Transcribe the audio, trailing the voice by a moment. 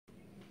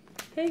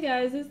Hey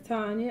guys, it's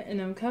Tonya and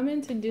I'm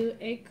coming to do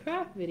a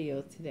craft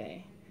video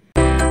today.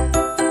 When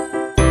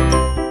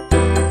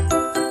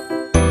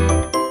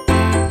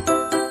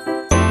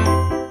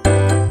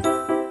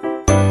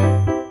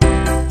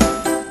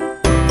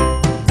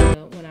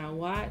I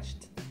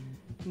watched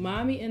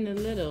Mommy and the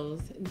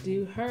Littles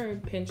do her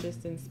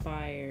Pinterest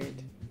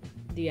inspired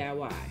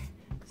DIY.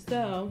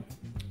 So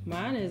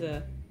mine is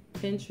a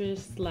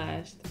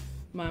Pinterest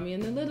 / Mommy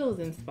and the Littles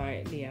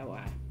inspired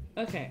DIY.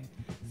 Okay,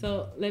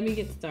 so let me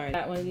get started. I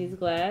got one of these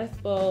glass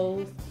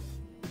bowls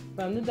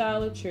from the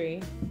Dollar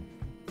Tree.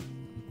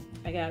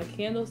 I got a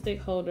candlestick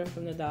holder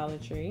from the Dollar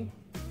Tree.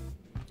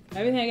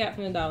 Everything I got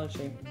from the Dollar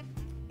Tree.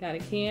 Got a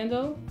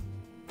candle,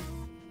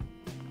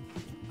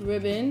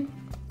 ribbon.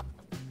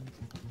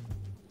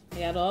 I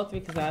got all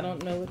three because I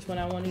don't know which one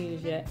I want to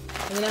use yet.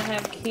 And then I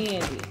have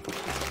candy.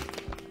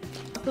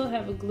 I also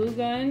have a glue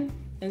gun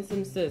and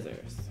some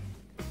scissors.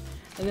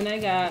 And then I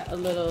got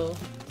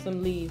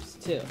some leaves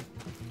too.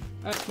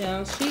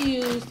 Now, she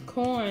used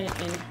corn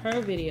in her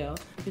video,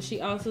 but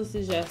she also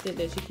suggested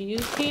that you can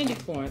use candy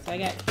corn. So I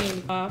got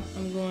candy off.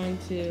 I'm going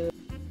to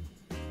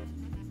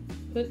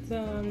put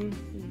some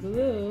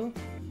glue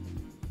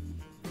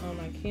on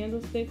my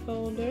candlestick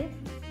holder.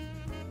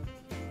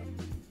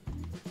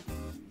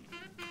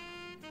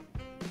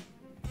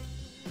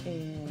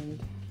 And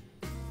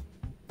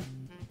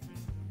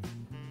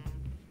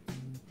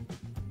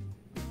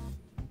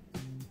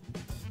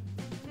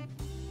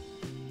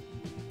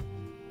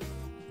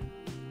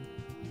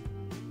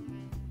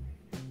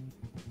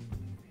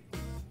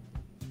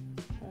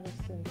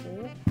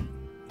center it.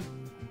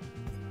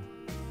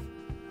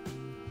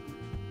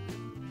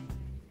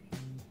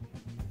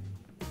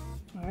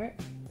 Alright,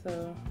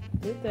 so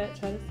did that,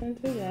 try to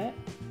center that,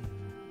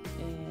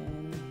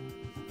 and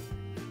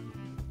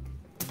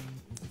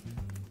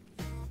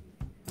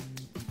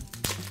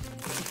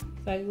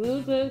so I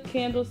glued the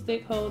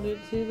candlestick holder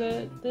to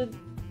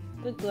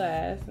the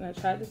glass, and I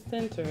tried to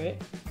center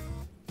it.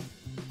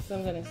 So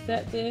I'm going to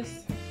set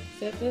this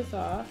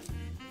off,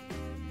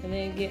 and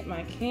then get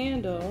my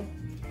candle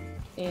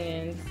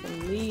and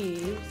some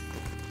leaves.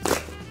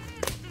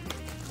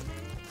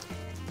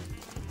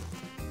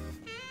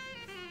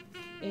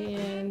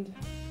 And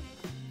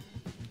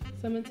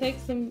so I'm gonna take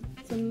some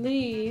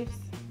leaves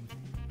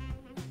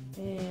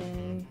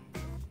and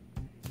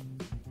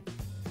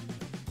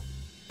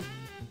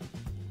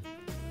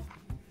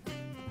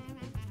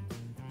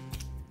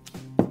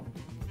put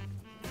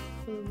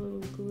a little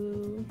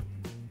glue.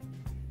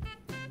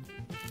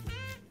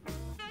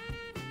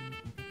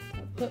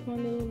 I'll put my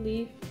little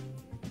leaf.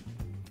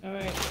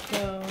 Alright,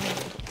 so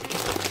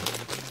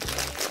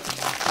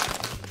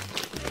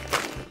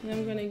then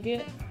I'm gonna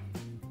get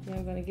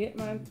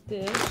my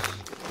dish,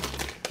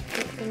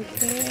 put some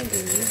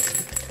candy,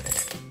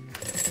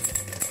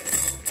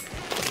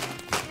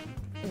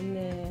 and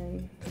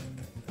then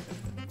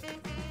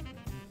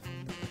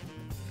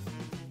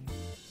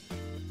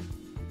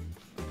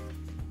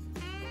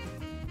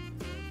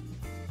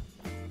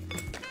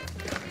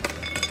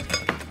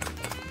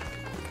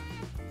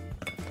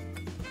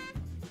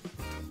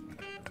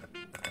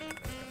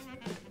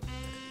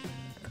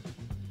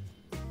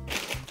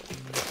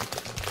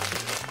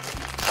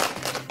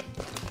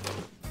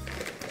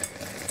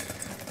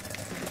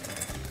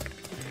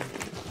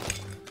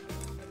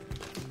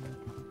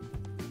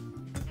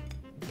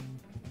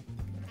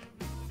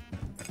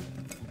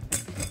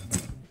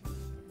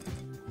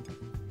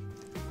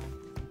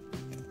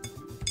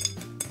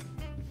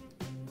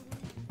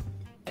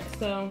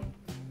so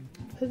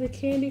put the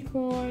candy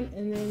corn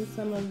and then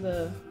some of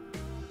the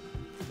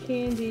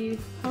candy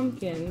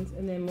pumpkins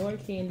and then more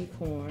candy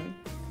corn.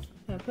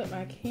 I put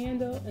my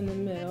candle in the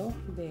middle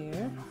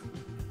there.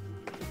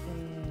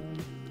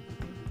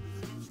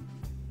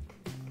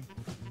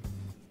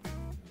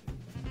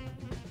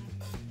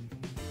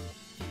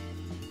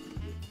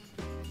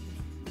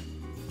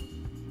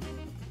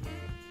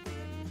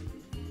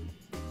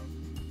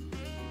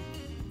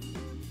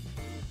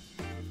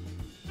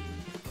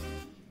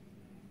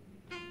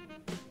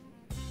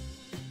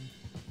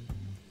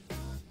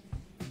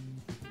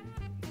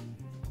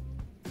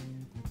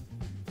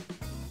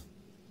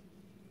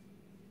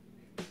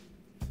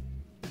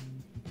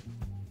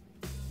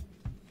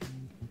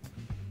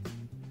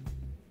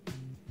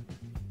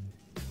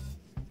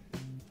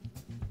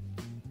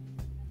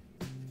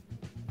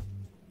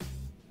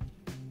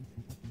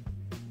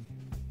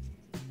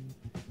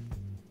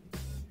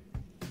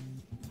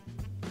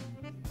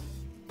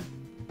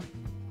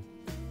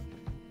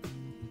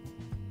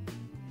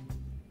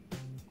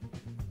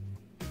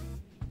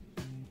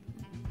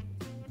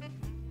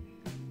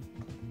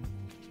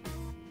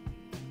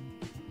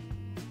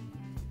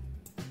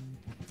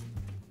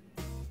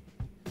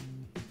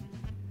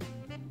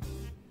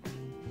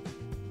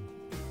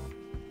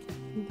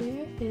 And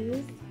there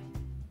is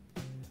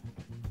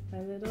my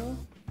little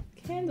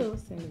candle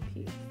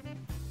centerpiece.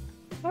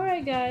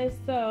 Alright guys,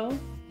 so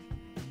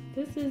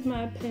this is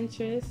my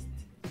Pinterest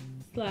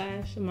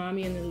 /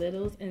 Mommy and the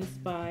Littles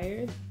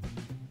inspired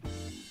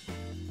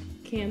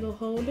candle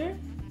holder.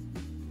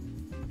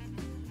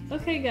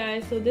 Okay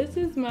guys, so this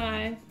is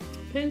my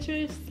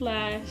Pinterest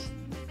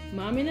 /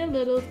 Mommy and the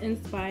Littles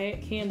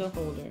inspired candle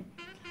holder.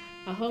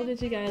 I hope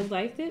that you guys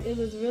liked it. It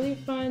was really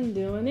fun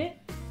doing it,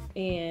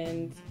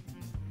 and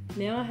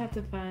now I have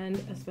to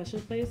find a special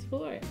place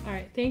for it.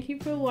 Alright, thank you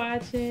for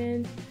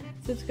watching.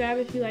 Subscribe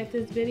if you like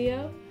this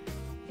video,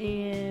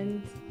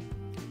 and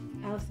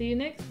I'll see you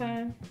next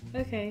time.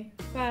 Okay,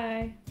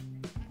 bye.